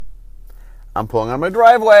I'm pulling on my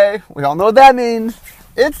driveway. We all know what that means.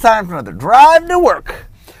 It's time for another drive to work.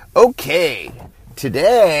 Okay,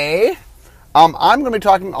 today I'm going to be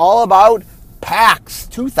talking all about PAX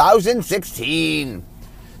 2016.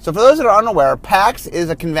 So for those that are unaware, PAX is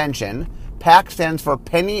a convention. PAX stands for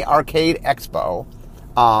Penny Arcade Expo.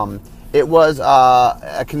 It was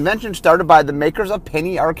a convention started by the makers of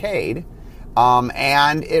Penny Arcade,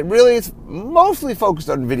 and it really is mostly focused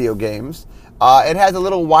on video games. It has a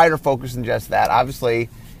little wider focus than just that. Obviously,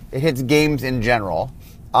 it hits games in general.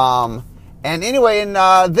 And anyway, in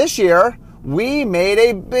this year, we made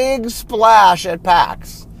a big splash at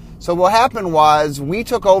PAX. So what happened was we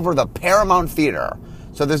took over the Paramount Theater.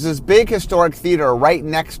 So there's this big historic theater right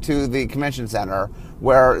next to the convention center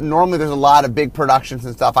where normally there's a lot of big productions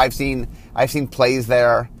and stuff. I've seen plays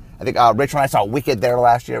there. I think Rachel and I saw Wicked there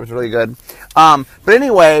last year. It was really good. But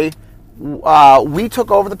anyway, we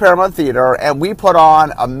took over the Paramount Theater and we put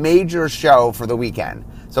on a major show for the weekend.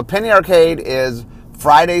 So Penny Arcade is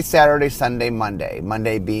Friday, Saturday, Sunday, Monday.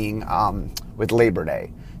 Monday being with Labor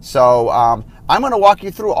Day. So I'm going to walk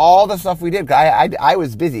you through all the stuff we did. I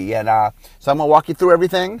was busy, and so I'm going to walk you through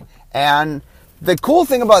everything. And the cool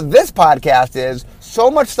thing about this podcast is so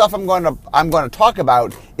much stuff I'm going to talk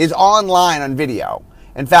about is online on video.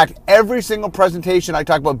 In fact, every single presentation I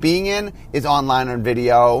talk about being in is online on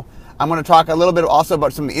video. I'm going to talk a little bit also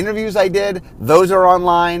about some of the interviews I did. Those are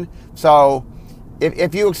online. So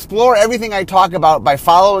if you explore everything I talk about by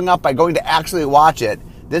following up, by going to actually watch it,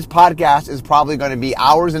 this podcast is probably going to be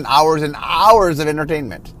hours and hours and hours of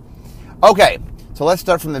entertainment. Okay, so let's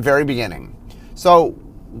start from the very beginning. So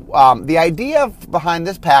the idea behind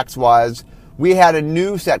this PAX was we had a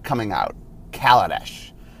new set coming out,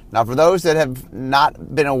 Kaladesh. Now, for those that have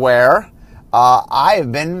not been aware, I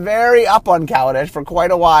have been very up on Kaladesh for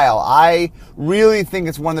quite a while. I really think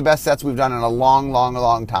it's one of the best sets we've done in a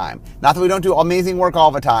long time. Not that we don't do amazing work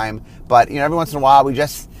all the time, but every once in a while we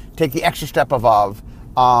just take the extra step above.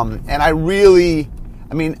 And I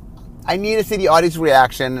need to see the audience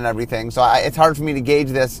reaction and everything, so it's hard for me to gauge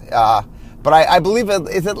this, but I believe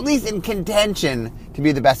it's at least in contention to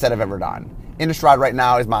be the best set I've ever done. Innistrad right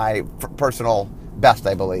now is my personal best,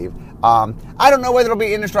 I believe. I don't know whether it'll be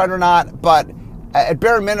Innistrad or not, but at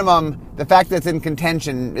bare minimum, the fact that it's in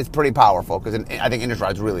contention is pretty powerful, because I think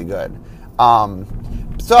Innistrad's really good.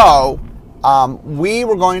 We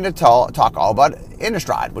were going to talk all about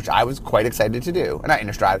Innistrad, which I was quite excited to do. Not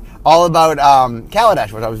Innistrad, all about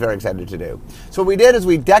Kaladesh, which I was very excited to do. So what we did is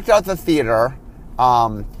we decked out the theater.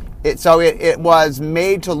 It was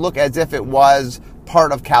made to look as if it was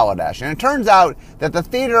part of Kaladesh. And it turns out that the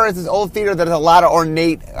theater is this old theater that has a lot of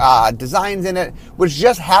ornate designs in it, which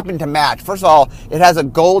just happen to match. First of all, it has a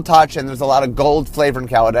gold touch, and there's a lot of gold flavor in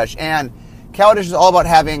Kaladesh. And Kaladesh is all about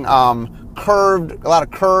having a lot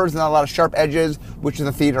of curves and a lot of sharp edges, which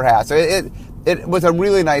the theater has. So it was a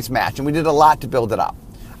really nice match, and we did a lot to build it up.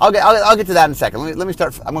 I'll get to that in a second. Let me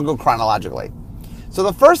start. I'm going to go chronologically. So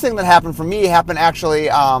the first thing that happened for me happened actually.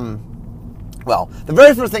 The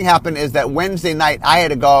very first thing happened is that Wednesday night I had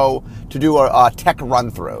to go to do a tech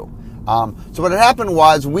run through. So what had happened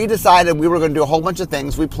was we decided we were going to do a whole bunch of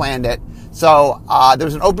things. We planned it. So there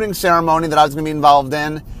was an opening ceremony that I was going to be involved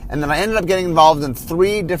in, and then I ended up getting involved in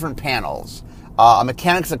 3 different panels: a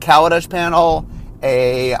Mechanics of Kaladesh panel,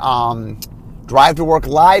 a Drive to Work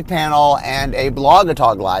live panel, and a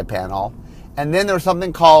Blogatog live panel. And then there was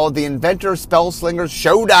something called the Inventor Spellslingers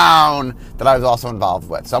Showdown that I was also involved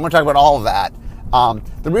with. So I'm going to talk about all of that.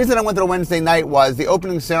 The reason I went to the Wednesday night was the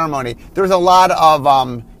opening ceremony. There was a lot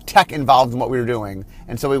of tech involved in what we were doing,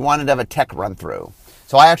 and so we wanted to have a tech run through.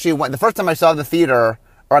 So I actually went, the first time I saw the theater,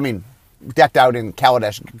 decked out in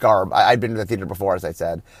Kaladesh garb, I'd been to the theater before, as I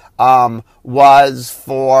said, was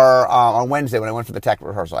for on Wednesday when I went for the tech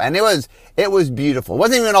rehearsal. And it was beautiful. It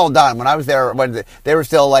wasn't even all done. When I was there Wednesday, they were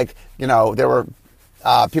still there were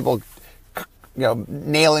people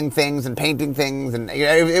nailing things and painting things, and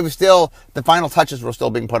it was still, the final touches were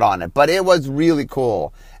still being put on it. But it was really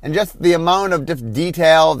cool. And just the amount of just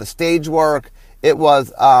detail, the stage work, it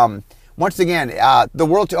was, once again, the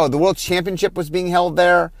World Championship was being held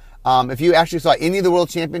there. If you actually saw any of the World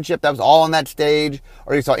Championship, that was all on that stage,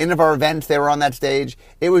 or you saw any of our events, they were on that stage.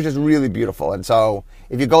 It was just really beautiful. And so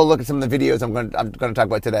if you go look at some of the videos I'm going to talk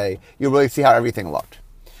about today, you'll really see how everything looked.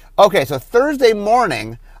 Okay, so Thursday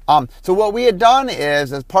morning, so what we had done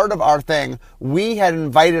is, as part of our thing, we had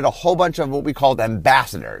invited a whole bunch of what we called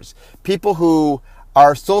ambassadors, people who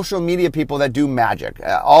are social media people that do magic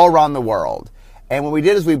all around the world. And what we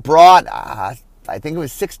did is we brought, I think it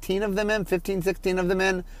was 16 of them in, 15, 16 of them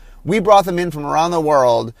in. We brought them in from around the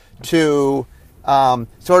world to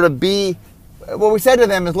sort of be what we said to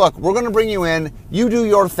them is, look, we're going to bring you in. You do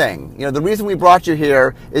your thing. You know, the reason we brought you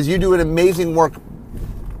here is you do an amazing work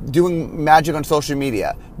doing magic on social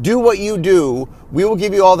media. Do what you do. We will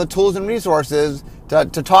give you all the tools and resources to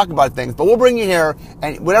talk about things. But we'll bring you here,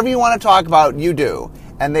 and whatever you want to talk about, you do.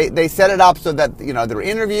 And they set it up so that, you know, there were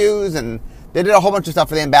interviews, and they did a whole bunch of stuff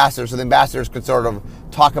for the ambassadors, so the ambassadors could sort of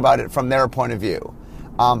talk about it from their point of view.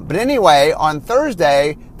 But anyway, on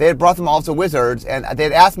Thursday, they had brought them all to Wizards, and they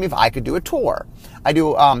had asked me if I could do a tour. I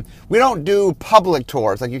do. We don't do public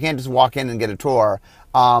tours, like you can't just walk in and get a tour.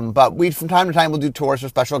 But we, from time to time, will do tours for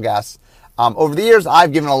special guests. Over the years,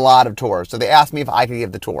 I've given a lot of tours, so they asked me if I could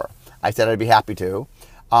give the tour. I said I'd be happy to.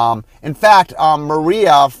 In fact,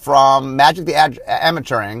 Maria from Magic the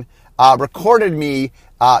Amateuring recorded me,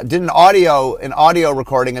 did an audio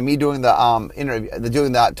recording of me doing the interview,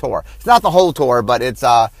 doing that tour. It's not the whole tour, but it's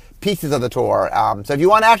pieces of the tour. So if you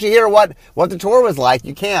want to actually hear what the tour was like,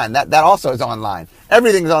 you can. That also is online.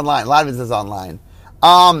 Everything's online. A lot of it is online.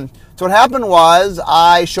 So what happened was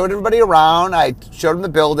I showed everybody around. I showed them the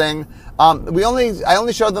building. I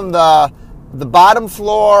only showed them the bottom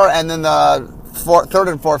floor and then the third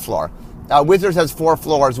and fourth floor. Wizards has 4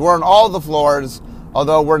 floors. We're on all the floors,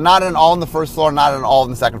 although we're not all on the first floor, not all on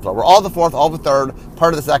the second floor. We're all the fourth, all the third,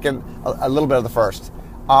 part of the second, a little bit of the first.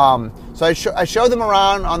 So I showed them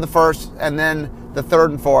around on the first and then the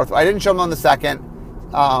third and fourth. I didn't show them on the second.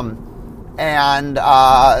 And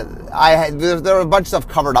there were a bunch of stuff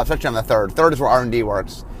covered up, especially on the third. Third is where R&D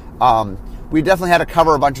works. We definitely had to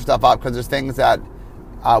cover a bunch of stuff up because there's things that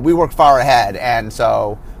we work far ahead, and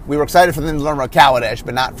so we were excited for them to learn about Kaladesh,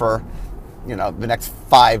 but not for, you know, the next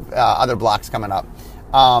 5 other blocks coming up.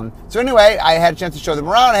 So anyway, I had a chance to show them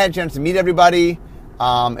around. I had a chance to meet everybody.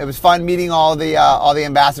 It was fun meeting all the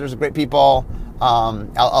ambassadors, great people.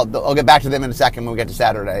 I'll get back to them in a second when we get to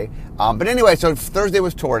Saturday. But anyway, so Thursday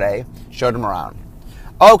was tour day. Showed them around.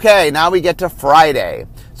 Okay, now we get to Friday.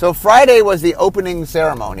 So Friday was the opening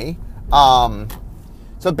ceremony.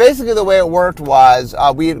 So basically the way it worked was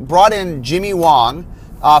we brought in Jimmy Wong.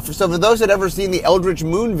 So for those that have ever seen the Eldritch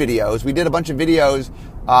Moon videos, we did a bunch of videos,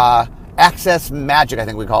 Access Magic, I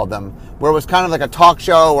think we called them, where it was kind of like a talk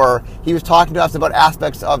show where he was talking to us about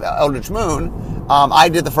aspects of Eldritch Moon. I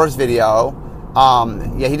did the first video.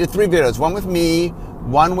 He did 3 videos. One with me,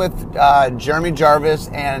 one with Jeremy Jarvis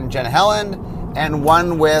and Jenna Helen, and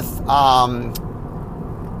one with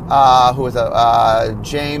who was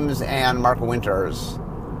James and Mark Winters.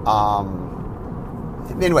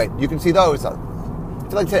 Anyway, you can see those. I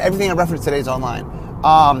feel like everything I referenced today is online.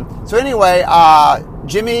 So anyway,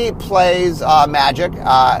 Jimmy plays Magic.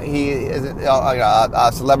 He is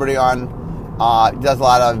a celebrity does a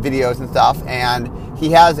lot of videos and stuff, and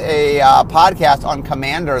he has a podcast on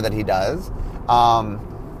Commander that he does. And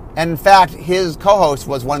in fact, his co-host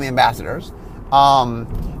was one of the ambassadors.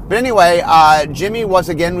 But anyway, Jimmy was,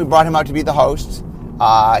 again, we brought him out to be the host.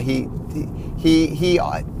 He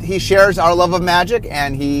shares our love of magic,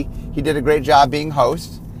 and he did a great job being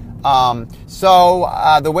host.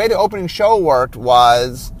 So the way the opening show worked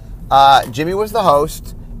was Jimmy was the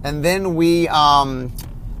host, and then we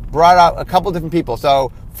brought out a couple different people.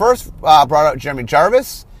 So first brought out Jeremy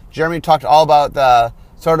Jarvis. Jeremy talked all about the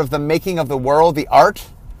sort of the making of the world, the art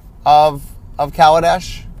of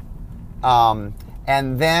Kaladesh.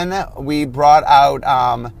 And then we brought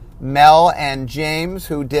out Mel and James,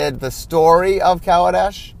 who did the story of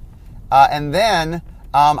Kaladesh. And then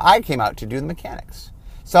I came out to do the mechanics.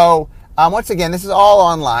 So once again, this is all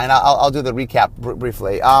online. I'll do the recap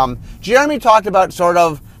briefly. Jeremy talked about sort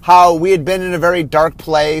of how we had been in a very dark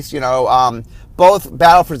place. You know, both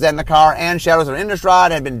Battle for Zendikar and Shadows of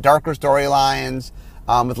Innistrad had been darker storylines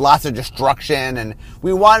with lots of destruction, and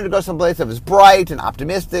we wanted to go someplace that was bright and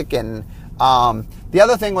optimistic. And the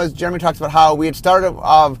other thing was Jeremy talks about how we had started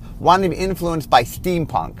wanting to be influenced by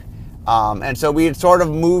steampunk. And so we had sort of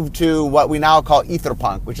moved to what we now call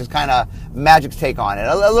etherpunk, which is kind of Magic's take on it.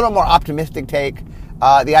 A little more optimistic take.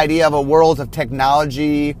 The idea of a world of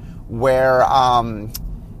technology where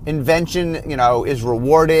invention, you know, is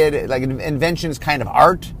rewarded. Like invention is kind of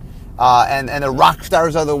art. And the rock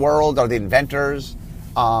stars of the world are the inventors.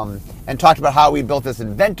 And talked about how we built this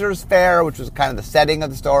inventors fair, which was kind of the setting of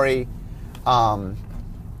the story. And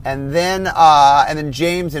then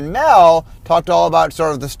James and Mel talked all about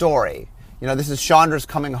sort of the story. You know, this is Chandra's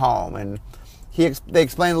coming home, and they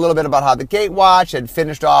explained a little bit about how the Gatewatch had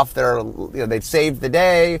finished off they'd saved the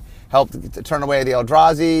day, helped to turn away the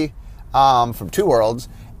Eldrazi from Two Worlds,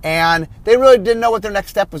 and they really didn't know what their next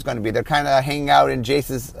step was going to be. They're kind of hanging out in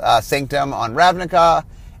Jace's sanctum on Ravnica,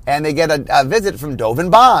 and they get a visit from Dovin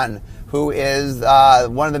Baan, who is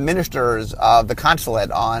one of the ministers of the consulate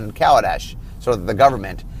on Kaladesh. sort of the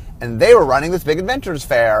government. And they were running this big adventures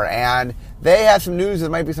fair, and they have some news there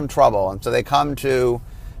might be some trouble. And so they come to,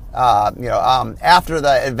 after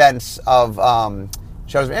the events of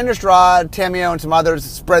Shadows of Innistrad, Tamiyo and some others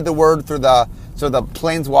spread the word through the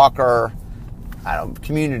Planeswalker,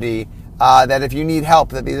 community, that if you need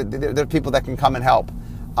help, that there are people that can come and help.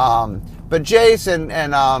 But Jace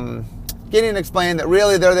and Gideon explained that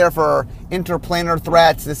really they're there for interplanar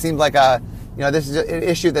threats. This seems like this is an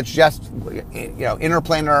issue that's just,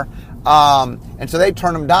 interplanar. And so they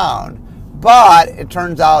turn him down. But it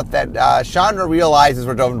turns out that Chandra realizes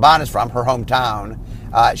where Dovin is from, her hometown.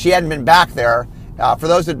 She hadn't been back there. For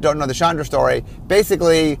those that don't know the Chandra story,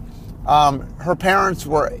 basically her parents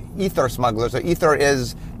were ether smugglers. So ether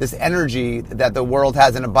is this energy that the world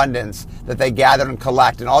has in abundance that they gather and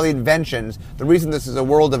collect. And all the inventions, the reason this is a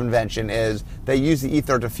world of invention is they use the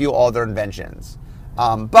ether to fuel all their inventions.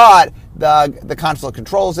 But the consulate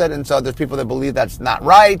controls it, and so there's people that believe that's not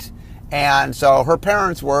right. And so her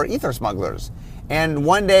parents were ether smugglers. And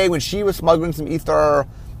one day when she was smuggling some ether,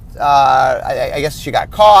 I guess she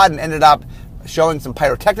got caught and ended up showing some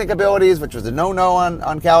pyrotechnic abilities, which was a no-no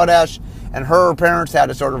on Kaladesh. And her parents had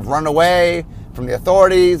to sort of run away from the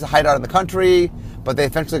authorities, hide out in the country, but they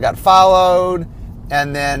eventually got followed.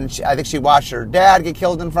 And then I think she watched her dad get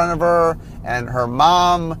killed in front of her, and her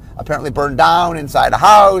mom apparently burned down inside a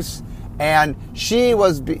house. And she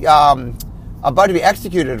was about to be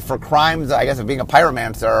executed for crimes, I guess, of being a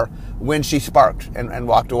pyromancer when she sparked and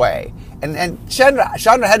walked away. And Chandra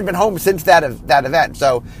hadn't been home since that event.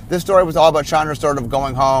 So this story was all about Chandra sort of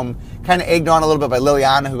going home, kind of egged on a little bit by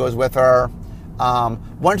Liliana, who goes with her.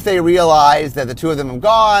 Once they realize that the two of them have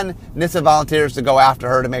gone, Nissa volunteers to go after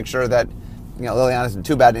her to make sure that Liliana isn't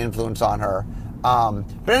too bad an influence on her.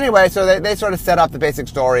 But anyway, so they sort of set up the basic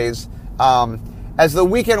stories. As the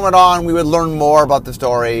weekend went on, we would learn more about the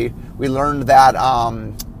story. We learned that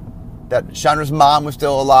Chandra's mom was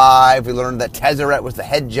still alive. We learned that Tezzeret was the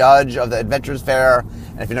head judge of the Adventures Fair.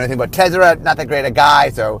 And if you know anything about Tezzeret, not that great a guy,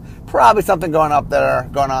 so probably something going on there.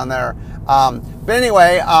 But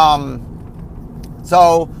anyway,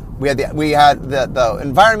 so we had the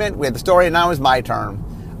environment, we had the story, and now it's my turn.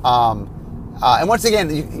 And once again,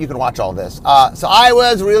 you can watch all this. So I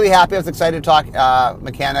was really happy. I was excited to talk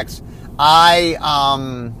mechanics. I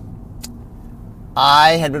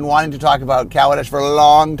had been wanting to talk about Kaladesh for a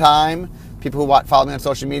long time. People who follow me on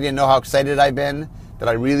social media know how excited I've been that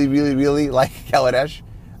I really, really, really like Kaladesh.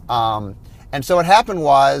 And so what happened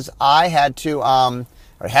was I got to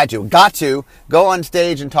go on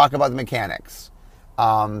stage and talk about the mechanics.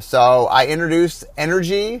 So I introduced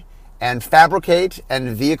energy and fabricate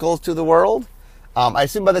and vehicles to the world. I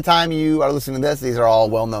assume by the time you are listening to this, these are all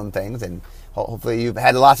well-known things, and hopefully you've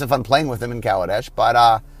had lots of fun playing with them in Kaladesh.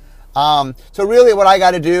 But so really what I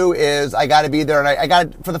got to do is I got to be there, and I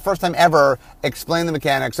got to, for the first time ever, explain the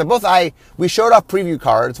mechanics. So we showed off preview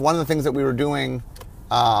cards. One of the things that we were doing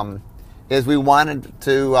is we wanted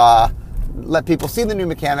to let people see the new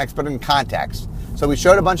mechanics, but in context. So we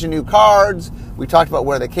showed a bunch of new cards. We talked about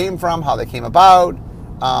where they came from, how they came about,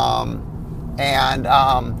 and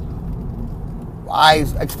I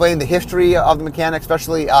explained the history of the mechanic,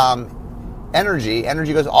 especially energy.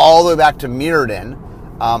 Energy goes all the way back to Mirrodin.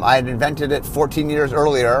 I had invented it 14 years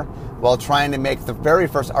earlier while trying to make the very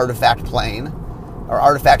first artifact plane, or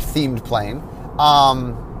artifact-themed plane.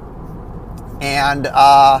 I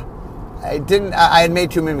had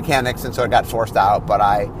made too many mechanics, and so it got forced out, but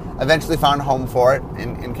I eventually found a home for it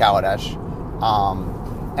in Kaladesh.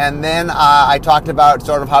 And then I talked about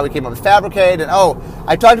sort of how we came up with Fabricate, and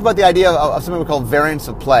I talked about the idea of something we call variants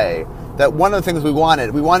of play. That one of the things we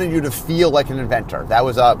wanted you to feel like an inventor. That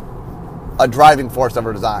was a driving force of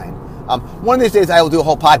our design. One of these days I will do a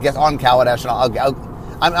whole podcast on Kaladesh,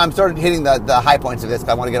 and I'm sort of hitting the high points of this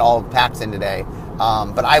because I want to get all packs in today.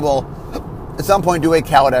 But I will at some point do a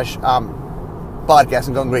Kaladesh podcast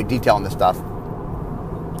and go in great detail on this stuff.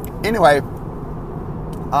 Anyway,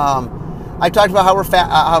 I talked about how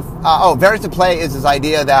variance of play is this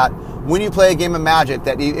idea that when you play a game of Magic,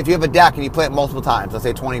 that if you have a deck and you play it multiple times, let's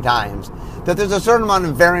say 20 times, that there's a certain amount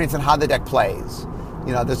of variance in how the deck plays.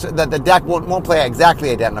 That the deck won't play exactly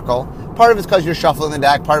identical. Part of it's because you're shuffling the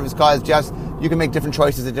deck. Part of it's because just you can make different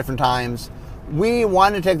choices at different times. We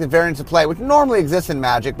wanted to take the variance of play, which normally exists in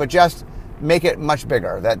Magic, but just make it much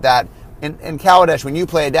bigger. That in Kaladesh, when you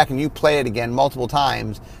play a deck and you play it again multiple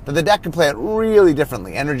times, that the deck can play it really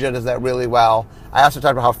differently. Energy does that really well. I also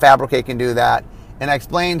talked about how Fabricate can do that. And I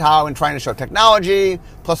explained how, in trying to show technology,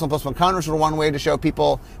 +1/+1 counters were one way to show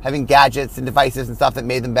people having gadgets and devices and stuff that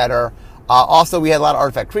made them better. Also, we had a lot of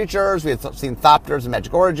artifact creatures. We had seen Thopters and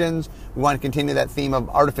Magic Origins. We want to continue that theme of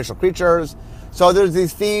artificial creatures. So there's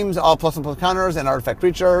these themes of plus and plus counters and artifact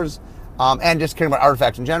creatures, and just caring about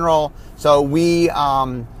artifacts in general. So we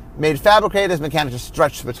made Fabricate as mechanics to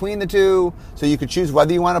stretch between the two, so you could choose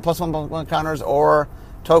whether you wanted plus one counters or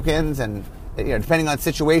tokens, and depending on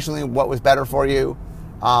situationally what was better for you.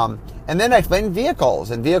 And then I explained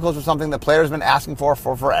vehicles, and vehicles are something that players have been asking for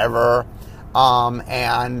forever.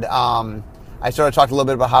 I sort of talked a little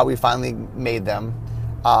bit about how we finally made them.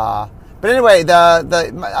 But anyway,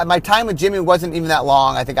 my time with Jimmy wasn't even that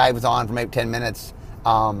long. I think I was on for maybe 10 minutes.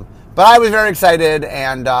 But I was very excited,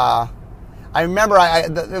 and I remember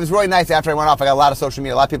it was really nice after I went off. I got a lot of social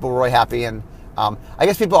media. A lot of people were really happy, and I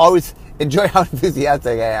guess people always enjoy how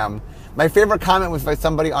enthusiastic I am. My favorite comment was by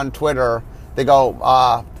somebody on Twitter. They go,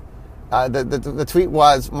 the tweet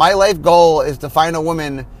was, "My life goal is to find a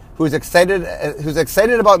woman who's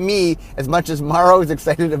excited about me as much as Morrow is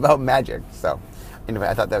excited about Magic." So anyway,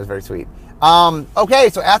 I thought that was very sweet. Okay,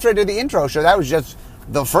 so after I did the intro show, that was just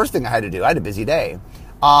the first thing I had to do. I had a busy day.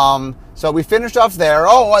 So we finished off there.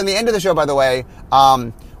 Oh, on the end of the show, by the way,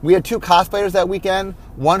 we had 2 cosplayers that weekend.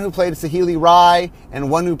 One who played Saheeli Rai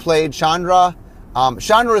and one who played Chandra.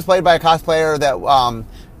 Chandra was played by a cosplayer that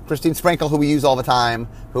Christine Sprinkle, who we use all the time,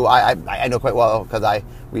 who I know quite well because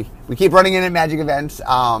we keep running in at Magic events.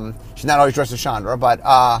 She's not always dressed as Chandra, but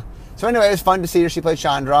so anyway, it was fun to see her. She played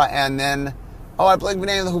Chandra, and then I played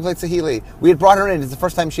Banana, who played Saheeli. We had brought her in. It's the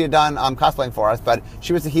first time she had done cosplaying for us, but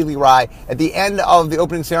she was Saheeli Rai. At the end of the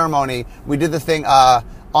opening ceremony, we did the thing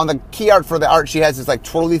on the key art for the art. She has this like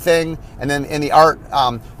twirly thing, and then in the art,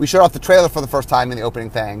 we showed off the trailer for the first time in the opening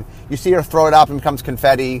thing. You see her throw it up and it becomes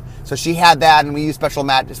confetti. So she had that, and we used special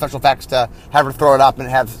effects to have her throw it up and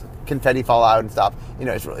have confetti fall out and stuff. It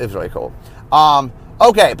was really cool.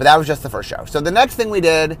 Okay, but that was just the first show. So the next thing we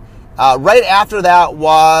did right after that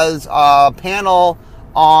was a panel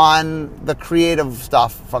on the creative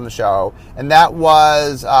stuff from the show, and that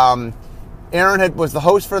was Aaron was the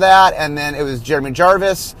host for that, and then it was Jeremy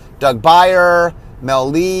Jarvis, Doug Beyer, Mel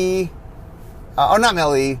Lee,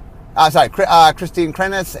 Christine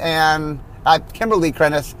Krennis and Kimberly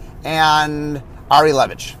Krennis and Ari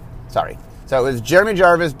Levitch. Sorry. So it was Jeremy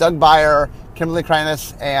Jarvis, Doug Beyer, Kimberly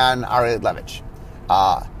Krennis, and Ari Levitch.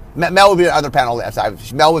 Mel will be the other panel.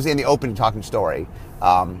 Mel was in the opening talking story,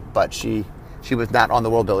 but she was not on the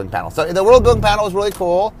world building panel. So the world building panel was really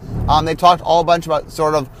cool. They talked all a bunch about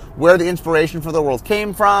sort of where the inspiration for the world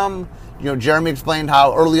came from. Jeremy explained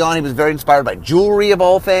how early on he was very inspired by jewelry of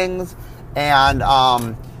all things, and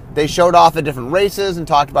they showed off the different races and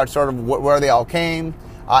talked about sort of where they all came.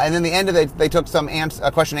 And then the end of it, they took some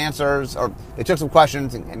question answers, or they took some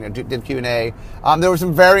questions and did Q&A. There were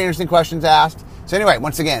some very interesting questions asked. So anyway,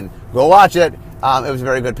 once again, go watch it. It was a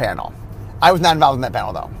very good panel. I was not involved in that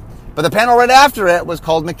panel though. But the panel right after it was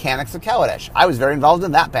called Mechanics of Kaladesh. I was very involved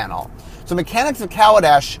in that panel. So Mechanics of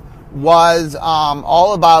Kaladesh was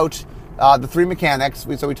all about the 3 mechanics.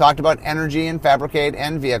 So we talked about energy and Fabricate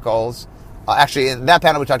and vehicles. Actually, in that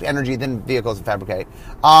panel we talked energy, then vehicles and Fabricate.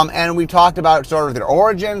 And we talked about sort of their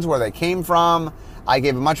origins, where they came from. I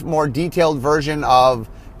gave a much more detailed version of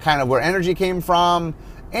kind of where energy came from.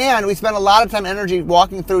 And we spent a lot of time energy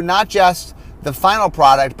walking through not just the final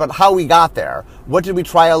product, but how we got there. What did we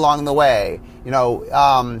try along the way?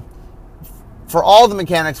 For all the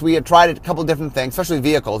mechanics, we had tried a couple different things, especially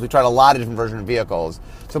vehicles. We tried a lot of different versions of vehicles.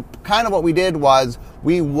 So kind of what we did was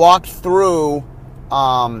we walked through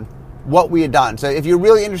what we had done. So if you're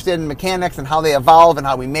really interested in mechanics and how they evolve and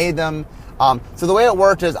how we made them, so the way it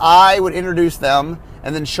worked is I would introduce them,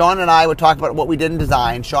 and then Sean and I would talk about what we did in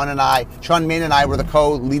design. Sean Main and I were the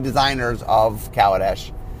co-lead designers of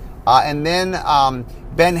Kaladesh. And then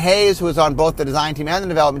Ben Hayes, who was on both the design team and the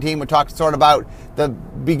development team, would talk sort of about the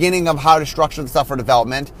beginning of how to structure the stuff for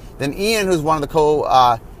development. Then Ian, who's one of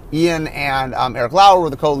the Ian and Eric Lauer were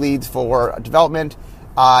the co-leads for development.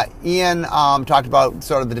 Ian talked about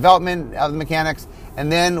sort of the development of the mechanics.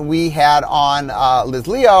 And then we had on Liz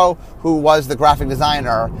Leo, who was the graphic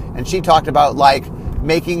designer, and she talked about like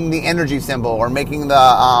making the energy symbol or making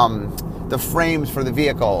the frames for the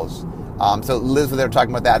vehicles. So Liz was there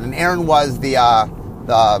talking about that, and Aaron was the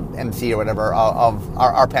MC or whatever of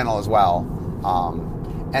our panel as well.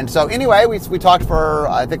 And so anyway, we talked for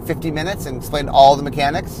I think 50 minutes and explained all the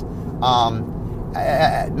mechanics.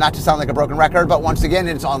 Not to sound like a broken record, but once again,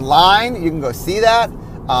 it's online. You can go see that.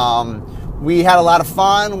 We had a lot of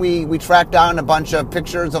fun. We tracked down a bunch of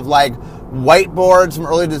pictures of like whiteboards from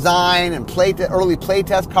early design and early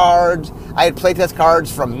playtest cards. I had playtest cards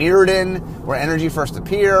from Mirrodin, where energy first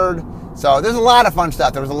appeared. So there's a lot of fun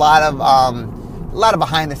stuff. There was a lot of lot of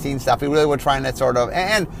behind the scenes stuff. We really were trying to sort of,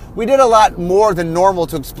 and we did a lot more than normal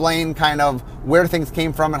to explain kind of where things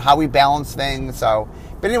came from and how we balance things. So,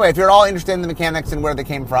 but anyway, if you're all interested in the mechanics and where they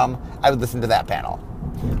came from, I would listen to that panel.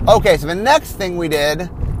 Okay, so the next thing we did,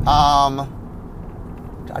 I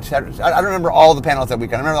don't remember all the panels that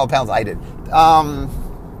weekend. I remember all the panels I did.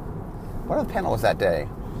 What other panel was that day?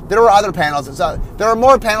 There were other panels. There are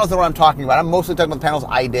more panels than what I'm talking about. I'm mostly talking about the panels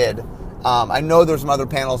I did. I know there were some other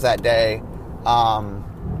panels that day.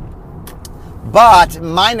 But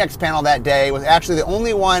my next panel that day was actually the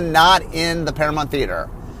only one not in the Paramount Theater.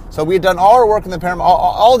 So we had done all our work in the Paramount,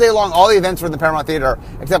 all day long, all the events were in the Paramount Theater,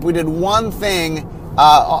 except we did one thing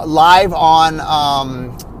live on,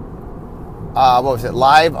 what was it?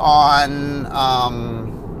 Live on,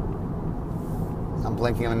 I'm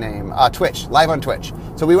blanking on the name, Twitch, live on Twitch.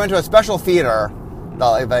 So we went to a special theater,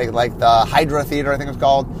 like the Hydra Theater, I think it's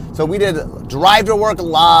called. So we did Drive to Work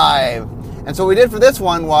live. And so what we did for this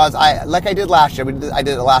one was, like I did last year, I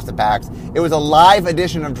did Elastipax. It was a live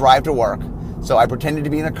edition of Drive to Work. So I pretended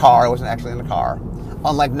to be in a car. I wasn't actually in a car.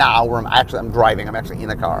 Unlike now, where I'm driving. I'm actually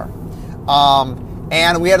in a car.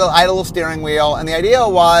 And I had a little steering wheel. And the idea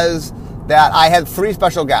was that I had 3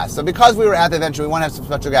 special guests. So because we were at the event, we want to have some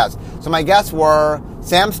special guests. So my guests were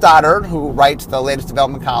Sam Stoddard, who writes the latest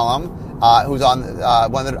development column, who's on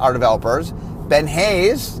one of our developers. Ben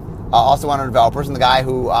Hayes, also one of our developers, and the guy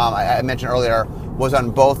who I mentioned earlier was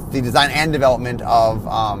on both the design and development of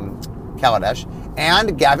Kaladesh.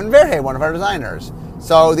 And Gavin Verhey, one of our designers.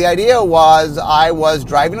 So the idea was I was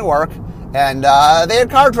driving to work, and they had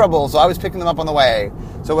car trouble, so I was picking them up on the way.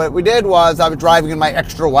 So what we did was I was driving in my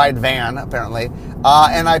extra wide van, apparently,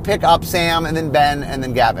 and I pick up Sam, and then Ben, and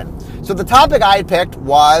then Gavin. So the topic I picked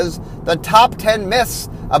was the top 10 myths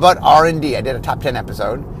about R&D. I did a top 10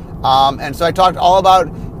 episode, and so I talked all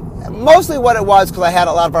about, mostly what it was, because I had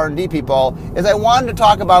a lot of R&D people, is I wanted to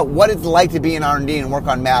talk about what it's like to be in R&D and work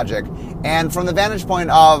on Magic. And from the vantage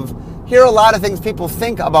point of, here are a lot of things people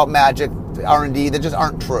think about Magic R&D that just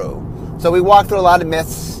aren't true. So we walked through a lot of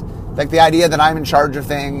myths, like the idea that I'm in charge of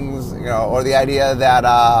things, or the idea that,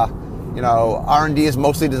 R&D is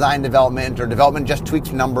mostly design development, or development just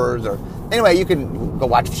tweaks numbers, or anyway, you can go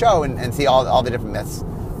watch the show and see all the different myths.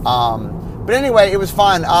 But anyway, it was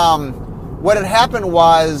fun. What had happened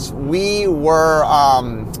was we were,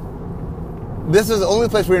 this is the only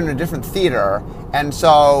place we were in a different theater, and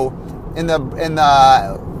so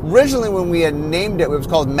originally when we had named it, it was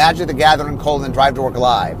called Magic the Gathering: Drive to Work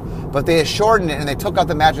Live, but they had shortened it and they took out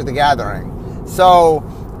the Magic the Gathering. So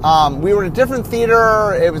we were in a different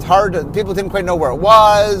theater. It was hard people didn't quite know where it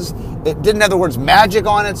was. It didn't have the words magic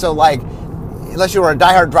on it, so like, unless you were a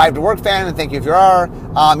diehard Drive to Work fan, and thank you if you are,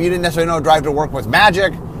 you didn't necessarily know Drive to Work was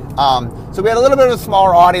magic. So we had a little bit of a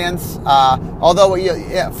smaller audience, although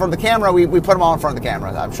from the camera, we put them all in front of the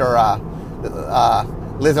camera. I'm sure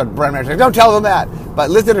Liz or brand manager, don't tell them that.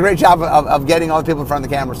 But Liz did a great job of getting all the people in front of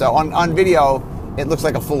the camera. So on video, it looks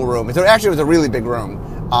like a full room. So actually, it was a really big room.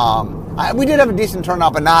 We did have a decent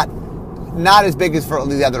turnout, but not as big as for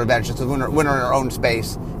the other events. Just when we're in our own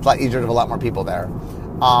space, it's a lot easier to have a lot more people there.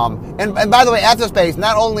 And by the way, at the space,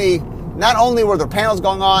 not only were there panels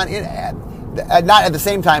going on, not at the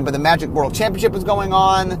same time, but the Magic World Championship was going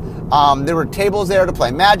on. There were tables there to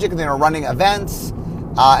play Magic, and they were running events.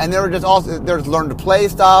 And there was learn to play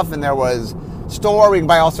stuff, and there was store where you can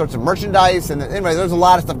buy all sorts of merchandise, and anyway, there was a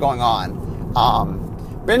lot of stuff going on.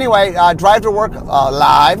 But anyway, Drive to Work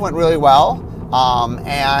live went really well,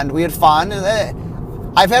 and we had fun.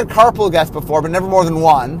 I've had carpool guests before, but never more than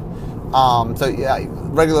one. So yeah,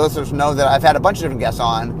 regular listeners know that I've had a bunch of different guests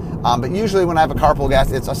on, but usually when I have a carpool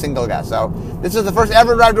guest, it's a single guest. So this is the first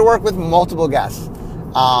ever Drive to Work with multiple guests.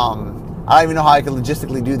 I don't even know how I could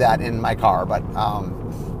logistically do that in my car, but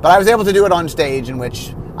I was able to do it on stage, in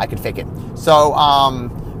which I could fake it. So,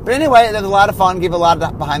 but anyway, it was a lot of fun, gave a lot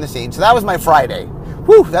of behind the scenes. So that was my Friday.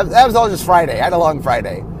 Whew, that was all just Friday. I had a long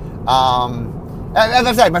Friday. As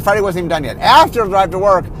I said, my Friday wasn't even done yet. After Drive to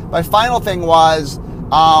Work, my final thing was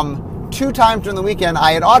 2 times during the weekend,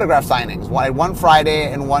 I had autograph signings. I had one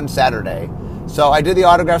Friday and one Saturday. So I did the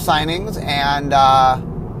autograph signings, and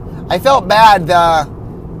I felt bad.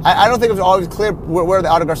 I don't think it was always clear where the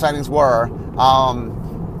autograph signings were.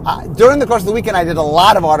 During the course of the weekend, I did a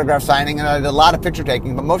lot of autograph signing, and I did a lot of picture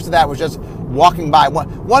taking, but most of that was just walking by.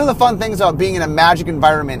 One of the fun things about being in a Magic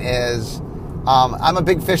environment is I'm a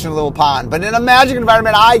big fish in a little pond, but in a Magic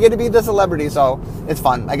environment, I get to be the celebrity, so it's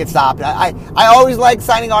fun. I get stopped. I always like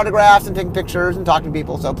signing autographs and taking pictures and talking to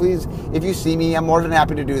people, so please, if you see me, I'm more than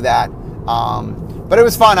happy to do that. But it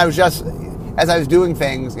was fun. I was just, as I was doing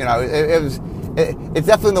things, it was it's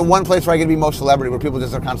definitely the one place where I get to be most celebrity, where people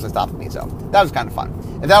just are constantly stopping me. So that was kind of fun.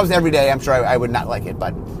 If that was every day, I'm sure I would not like it.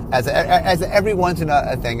 But as every once in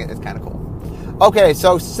a thing, it's kind of cool. Okay,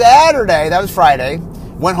 so Saturday, that was Friday.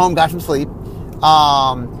 Went home, got some sleep.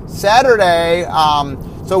 Saturday,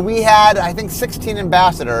 so we had, I think, 16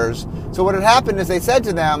 ambassadors. So what had happened is they said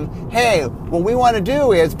to them, hey, what we want to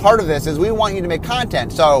do is, part of this is we want you to make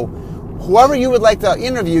content. So whoever you would like to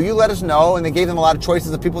interview, you let us know. And they gave them a lot of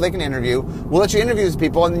choices of people they can interview. We'll let you interview these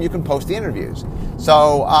people, and then you can post the interviews.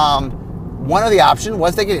 So one of the options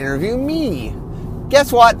was they could interview me.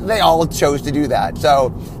 Guess what? They all chose to do that.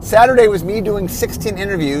 So Saturday was me doing 16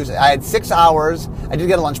 interviews. I had 6 hours. I did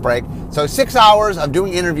get a lunch break. So 6 hours of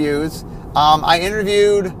doing interviews. I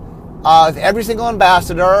interviewed every single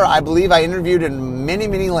ambassador. I believe I interviewed in many,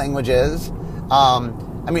 many languages.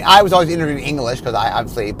 I mean, I was always interviewing English because I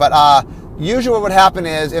obviously, but usually what would happen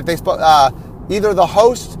is if they spoke, either the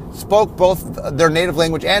host spoke both their native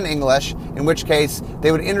language and English, in which case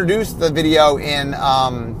they would introduce the video in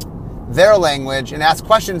their language and ask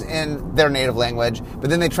questions in their native language, but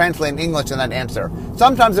then they translate in English and then answer.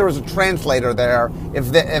 Sometimes there was a translator there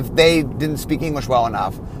if they didn't speak English well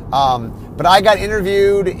enough. But I got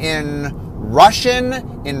interviewed in Russian,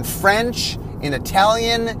 in French, in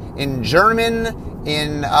Italian, in German,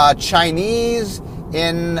 in Chinese,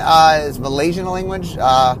 in is Malaysian a language?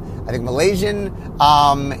 I think Malaysian,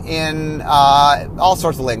 in all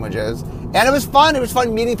sorts of languages. And it was fun. It was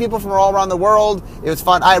fun meeting people from all around the world. It was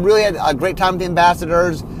fun. I really had a great time with the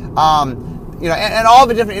ambassadors. And all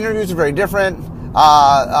the different interviews are very different.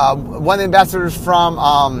 One of the ambassadors from,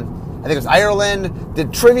 I think it was Ireland,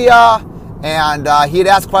 did trivia. And he had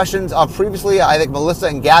asked questions previously. I think Melissa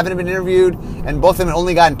and Gavin had been interviewed, and both of them had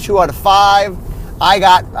only gotten 2 out of 5. I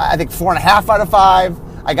got, I think, 4.5 out of 5.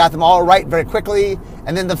 I got them all right very quickly.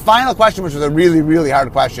 And then the final question, which was a really, really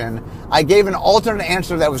hard question, I gave an alternate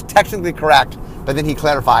answer that was technically correct, but then he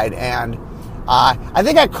clarified. And I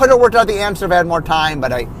think I could have worked out the answer if I had more time,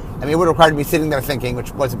 but it would have required me sitting there thinking,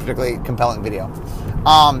 which wasn't a particularly compelling video.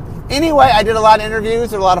 Anyway, I did a lot of interviews.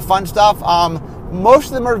 There were a lot of fun stuff. Most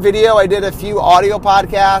of them are video. I did a few audio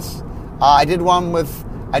podcasts. I did one with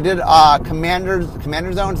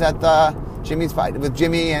Commander Zones at the Jimmy's with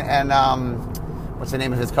Jimmy and what's the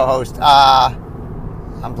name of his co-host?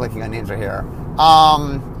 I'm blanking on names right here.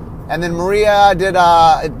 And then Maria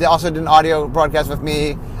also did an audio broadcast with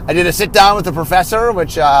me. I did a sit down with the professor,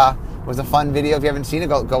 which was a fun video. If you haven't seen it,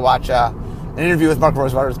 go watch an interview with Mark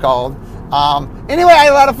Rosewater. It's called. Anyway, I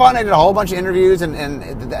had a lot of fun. I did a whole bunch of interviews and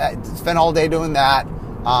spent all day doing that.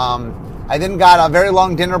 I then got a very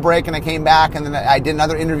long dinner break, and I came back, and then I did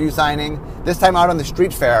another interview signing, this time out on the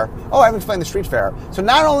street fair. Oh, I haven't explained the street fair. So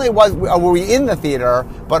not only were we in the theater,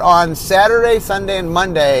 but on Saturday, Sunday, and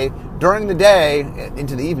Monday, during the day,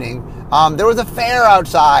 into the evening, there was a fair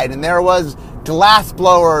outside, and there was glass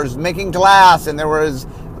blowers making glass, and there was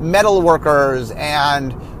metal workers,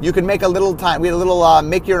 and you could make a little time. We had a little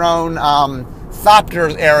make your own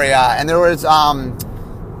Thopters area, and there was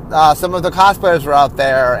some of the cosplayers were out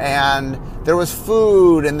there, and there was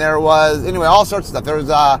food, and there was all sorts of stuff. There was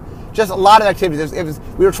just a lot of activities.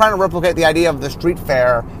 We were trying to replicate the idea of the street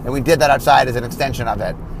fair, and we did that outside as an extension of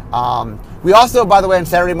it. We also, by the way, on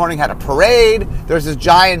Saturday morning had a parade. There was this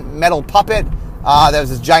giant metal puppet. There was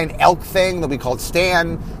this giant elk thing that we called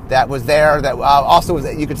Stan that was there that also was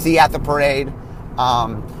you could see at the parade.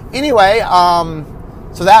 So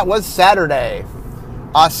that was Saturday.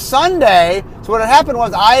 Sunday, so what had happened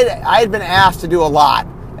was I had been asked to do a lot,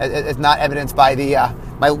 as not evidenced by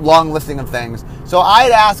my long listing of things. So I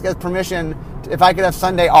had asked as permission if I could have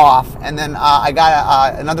Sunday off, and then I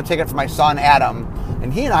got another ticket for my son Adam,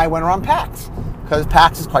 and he and I went around PAX, because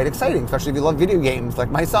PAX is quite exciting, especially if you love video games like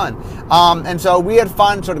my son. And so we had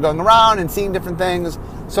fun sort of going around and seeing different things.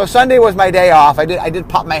 So Sunday was my day off. I did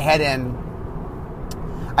pop my head in.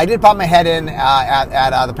 At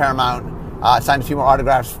the Paramount. Signed a few more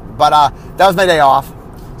autographs, but that was my day off.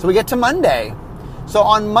 So we get to Monday. So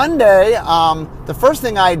on Monday, the first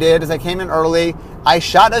thing I did is I came in early. I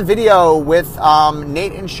shot a video with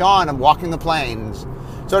Nate and Sean of Walking the Plains.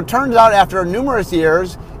 So it turns out after numerous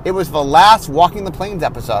years, it was the last Walking the Plains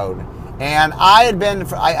episode. And I'd done a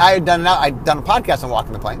podcast on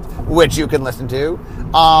Walking the Plains, which you can listen to,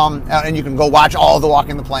 and you can go watch all of the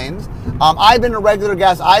Walking the Plains. I've been a regular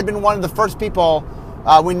guest. I've been one of the first people.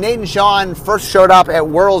 When Nate and Sean first showed up at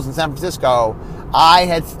Worlds in San Francisco, I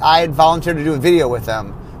had volunteered to do a video with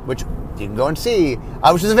them, which you can go and see,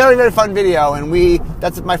 which is a very, very fun video. And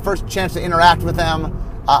that's my first chance to interact with them.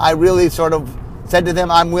 I really sort of said to them,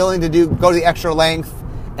 I'm willing to go the extra length.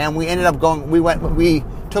 And we ended up we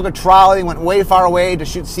took a trolley, went way far away to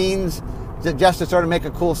shoot scenes just to sort of make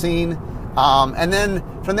a cool scene. And then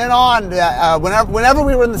from then on, whenever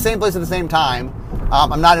we were in the same place at the same time,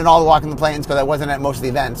 I'm not in all the Walking the Plains because I wasn't at most of the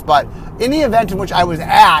events, but any event in which I was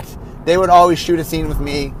at, they would always shoot a scene with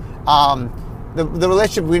me. The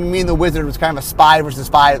relationship between me and the Wizard was kind of a spy versus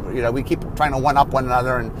spy. We keep trying to one-up one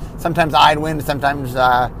another, and sometimes I'd win, sometimes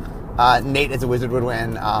Nate as a Wizard would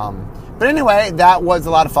win. But anyway, that was a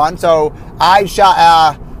lot of fun. So I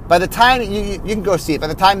shot... by the time... You can go see it. By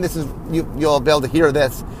the time you'll be able to hear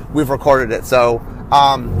this, we've recorded it. So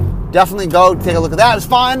definitely go take a look at that. It was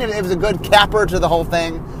fun. It was a good capper to the whole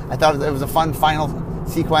thing. I thought it was a fun final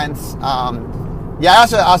sequence. Yeah,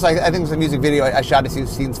 also I think it was a music video I shot a few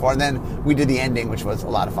scenes for, and then we did the ending, which was a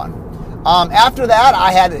lot of fun. After that,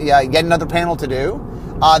 I had yet another panel to do.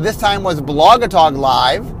 This time was Blogatog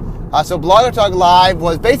Live. So Blogatog Live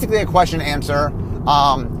was basically a question and answer.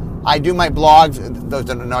 I do my blogs. Those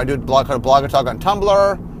don't know, I do a blog called Blogatog on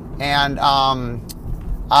Tumblr, and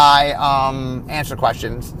I answer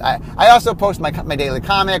questions. I also post my daily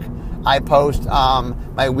comic. I post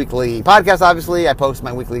my weekly podcast, obviously. I post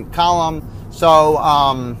my weekly column. So,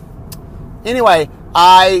 anyway,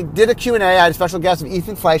 I did a Q&A. I had a special guest of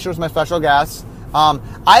Ethan Fleischer was my special guest.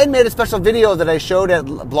 I had made a special video that I showed at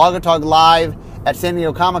Blogatog Live at San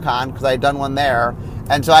Diego Comic-Con because I had done one there.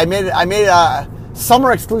 And so I made a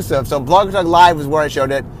summer exclusive. So Blogatog Live was where I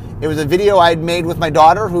showed it. It was a video I had made with my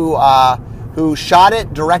daughter who shot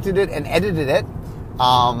it, directed it, and edited it.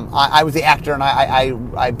 I was the actor, and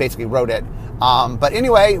I basically wrote it. But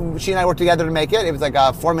anyway, she and I worked together to make it. It was like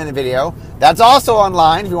a 4-minute video. That's also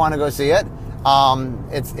online if you want to go see it.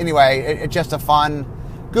 It's just a fun,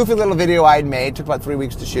 goofy little video I had made. It took about 3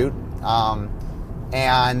 weeks to shoot.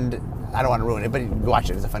 And I don't want to ruin it, but you can watch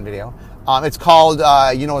it. It's a fun video. It's called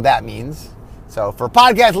You Know What That Means. So for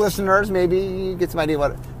podcast listeners, maybe you get some idea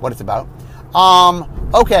what it's about.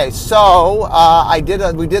 Okay, so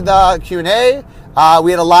we did the Q&A.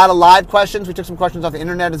 We had a lot of live questions. We took some questions off the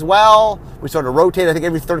internet as well. We sort of rotated. I think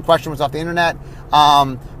every third question was off the internet.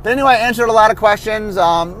 But anyway, I answered a lot of questions.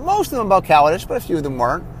 Most of them about Kaladesh, but a few of them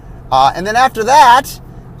weren't. And then after that,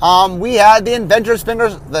 we had the Inventors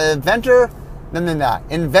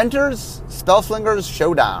Spellslingers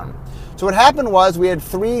Showdown. So what happened was we had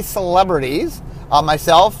 3 celebrities,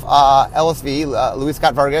 myself, LSV, Louis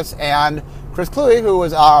Scott Vargas, and Chris Cluey, who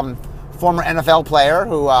was former NFL player,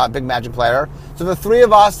 big Magic player. So the 3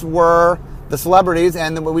 of us were the celebrities,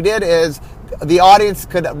 and then what we did is the audience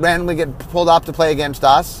could randomly get pulled up to play against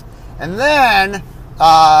us. And then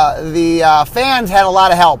the fans had a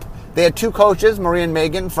lot of help. They had 2 coaches, Marie and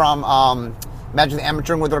Megan from Magic the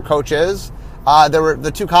Amateur, with their coaches. There were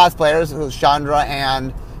the 2 cosplayers, who was Chandra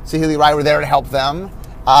and Sahili Rai, were there to help them.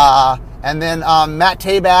 And then Matt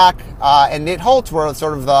Tabak and Nate Holtz were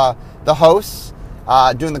sort of the hosts,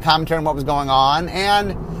 doing the commentary on what was going on.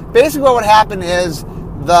 And basically what would happen is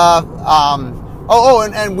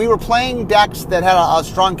and we were playing decks that had a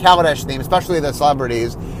strong Kaladesh theme, especially the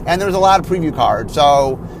celebrities, and there was a lot of preview cards.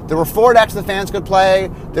 So there were 4 decks the fans could play.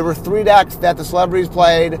 There were 3 decks that the celebrities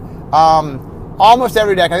played. Almost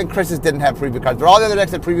every deck, I think Chris's didn't have preview cards, but all the other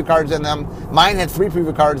decks had preview cards in them. Mine had 3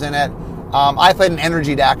 preview cards in it. I played an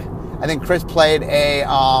energy deck. I think Chris played a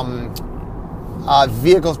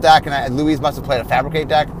vehicles deck, and Louise must have played a fabricate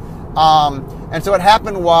deck. And so what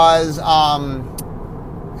happened was,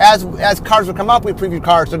 as cards would come up, we previewed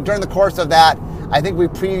cards. So during the course of that, I think we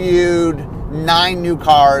previewed 9 new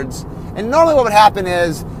cards. And normally what would happen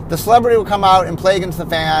is the celebrity would come out and play against the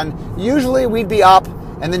fan. Usually we'd be up,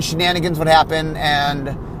 and then shenanigans would happen.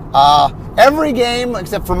 And every game,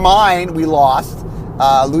 except for mine, we lost.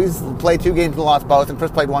 Louise played 2 games and lost both, and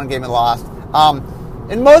Chris played 1 game and lost.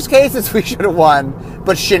 In most cases, we should have won,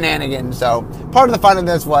 but shenanigans. So part of the fun of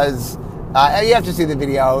this was, you have to see the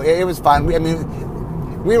video. It was fun.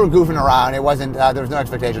 We were goofing around. It wasn't, there was no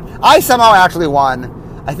expectation. I somehow actually won.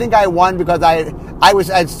 I think I won because I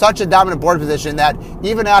had such a dominant board position that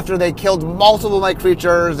even after they killed multiple of my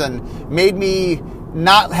creatures and made me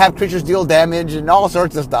not have creatures deal damage and all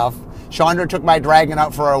sorts of stuff, Chandra took my dragon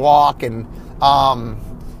out for a walk. And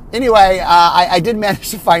anyway, I did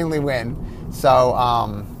manage to finally win. So,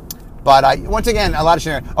 but once again, a lot of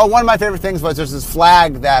shenanigans. Oh, one of my favorite things was there's this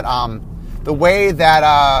flag that the way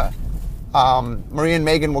that Marie and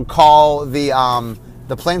Megan would call the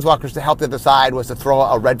planeswalkers to help the other side was to throw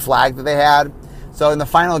a red flag that they had. So in the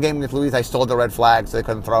final game with Louise, I stole the red flag so they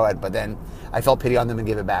couldn't throw it, but then I felt pity on them and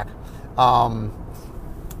gave it back.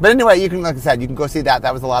 But anyway, you can, like I said, you can go see that.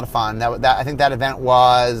 That was a lot of fun. That I think that event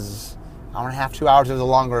was an hour and a half, 2 hours. It was a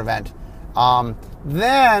longer event.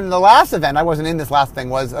 Then the last event, I wasn't in this last thing,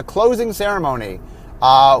 was a closing ceremony,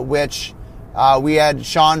 which We had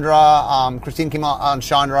Chandra, Christine came on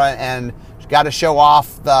Chandra, and got to show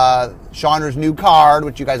off Chandra's new card,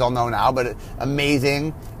 which you guys all know now, but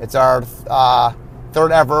amazing. It's our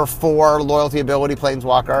third ever 4 loyalty ability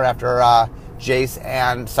Planeswalker after Jace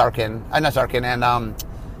and Sarkhan. Not Sarkhan, and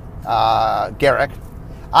Garruk.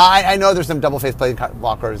 I know there's some double-faced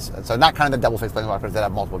Planeswalkers, so not kind of the double-faced Planeswalkers that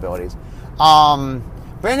have multiple abilities.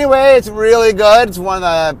 But anyway, it's really good. It's one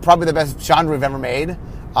of probably the best Chandra we've ever made.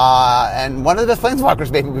 And one of the best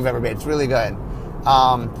Planeswalkers maybe we've ever made. It's really good.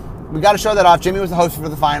 We got to show that off. Jimmy was the host for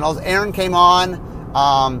the finals. Aaron came on.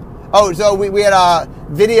 So we had a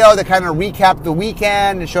video that kind of recapped the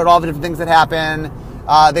weekend and showed all the different things that happened.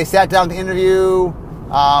 They sat down to interview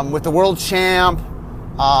with the world champ.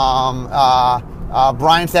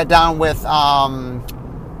 Brian sat down with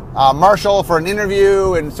Marshall for an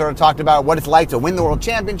interview and sort of talked about what it's like to win the world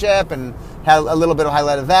championship and had a little bit of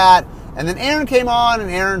highlight of that. And then Aaron came on, and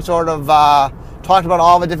Aaron sort of talked about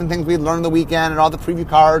all the different things we'd learned the weekend and all the preview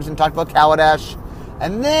cards and talked about Kaladesh.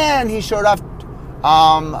 And then he showed up,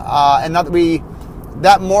 and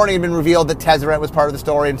that morning had been revealed that Tezzeret was part of the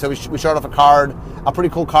story, and so we showed off a card, a pretty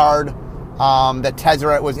cool card that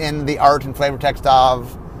Tezzeret was in the art and flavor text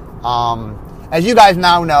of. As you guys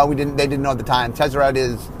now know, they didn't know at the time, Tezzeret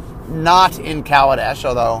is not in Kaladesh,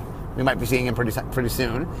 although we might be seeing him pretty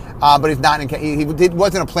soon. But he's not in. He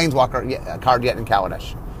wasn't a Planeswalker card yet in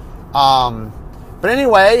Kaladesh. But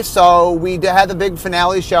anyway, so we had the big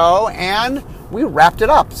finale show, and we wrapped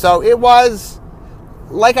it up. So it was,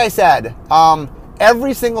 like I said,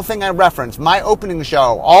 every single thing I referenced, my opening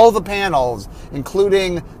show, all the panels,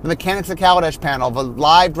 including the Mechanics of Kaladesh panel, the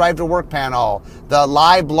live Drive to Work panel, the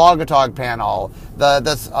live Blogatog panel, the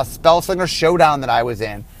Spellslinger Showdown that I was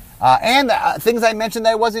in, and the things I mentioned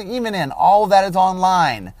that I wasn't even in, all of that is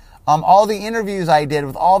online. All the interviews I did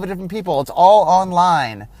with all the different people, it's all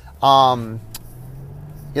online.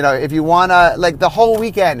 If you want to, like the whole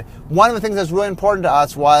weekend, one of the things that's really important to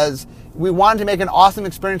us was we wanted to make an awesome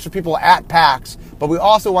experience for people at PAX, but we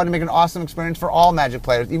also wanted to make an awesome experience for all Magic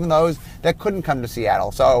players, even those that couldn't come to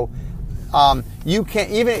Seattle. So you can't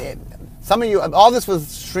even, some of you, all this was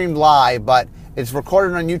streamed live, but it's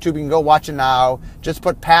recorded on YouTube. You can go watch it now. Just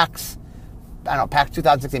put PAX, PAX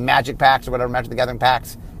 2016 Magic PAX or whatever, Magic the Gathering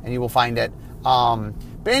PAX, and you will find it.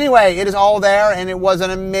 But anyway, it is all there, and it was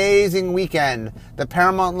an amazing weekend. The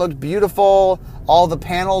Paramount looked beautiful. All the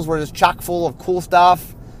panels were just chock full of cool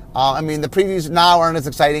stuff. The previews now aren't as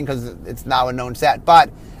exciting because it's now a known set.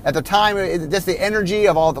 But at the time, just the energy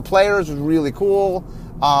of all the players was really cool.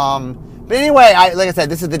 But anyway, like I said,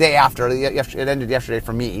 this is the day after. It ended yesterday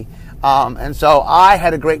for me. And so I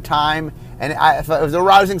had a great time, and it was a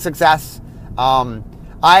rousing success.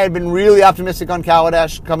 I had been really optimistic on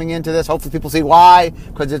Kaladesh coming into this. Hopefully people see why,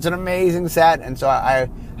 because it's an amazing set. And so I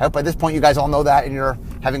hope by this point you guys all know that and you're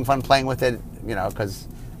having fun playing with it, because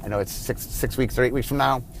I know it's 6 weeks or 8 weeks from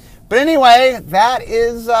now. But anyway, that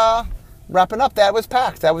is wrapping up. That was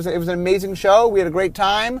PAX. It was an amazing show. We had a great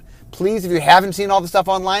time. Please, if you haven't seen all the stuff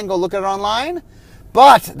online, go look at it online.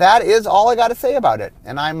 But that is all I got to say about it.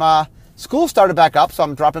 And school started back up, so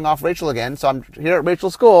I'm dropping off Rachel again. So I'm here at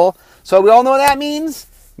Rachel's school. So we all know what that means.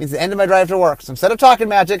 It means the end of my drive to work. So instead of talking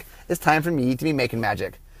magic, it's time for me to be making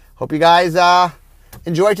magic. Hope you guys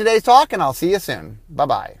enjoy today's talk, and I'll see you soon.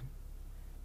 Bye-bye.